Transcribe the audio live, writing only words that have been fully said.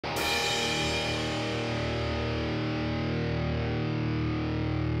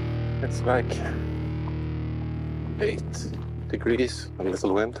It's like 8 degrees, a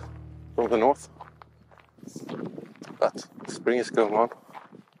little wind from the north. But spring is coming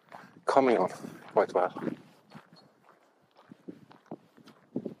on quite well.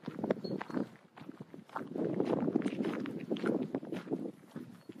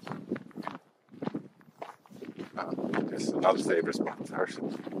 There's another favorite spot of hers.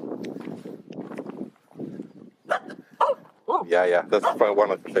 Yeah, that's probably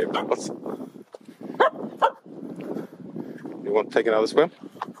one of the favorite spots. You want to take another swim?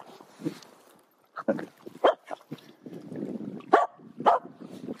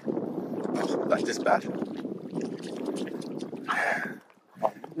 Oh, that is bad.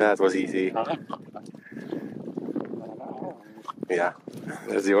 That was easy. Yeah,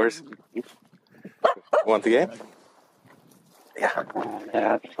 that's yours. Want the game? Yeah.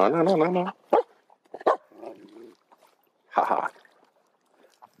 Oh, no. Haha.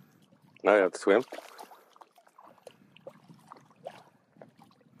 Now you have to swim.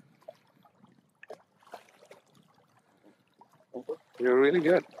 You're really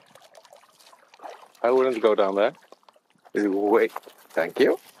good. I wouldn't go down there. Wait. Thank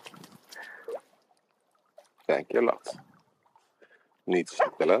you. Thank you a lot. Need to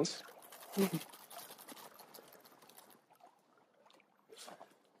check the lens.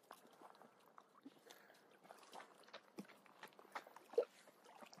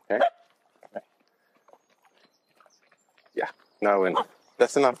 Okay. Yeah, now in.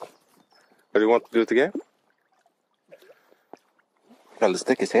 That's enough. But you want to do it again? Well, the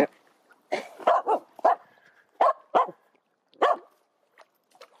stick is here.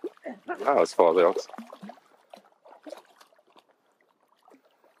 Now it's farther out.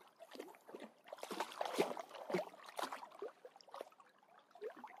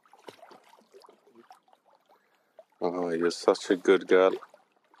 Oh, you're such a good girl.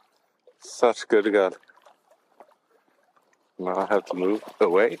 Such a good girl. Now I have to move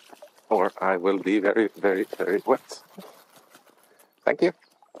away, or I will be very, very, very wet. Thank you.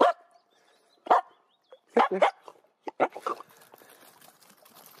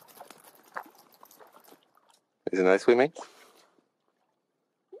 Is it nice swimming?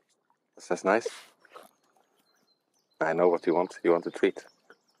 Is that nice? I know what you want. You want a treat.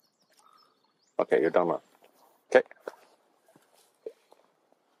 Okay, you're done now. Okay.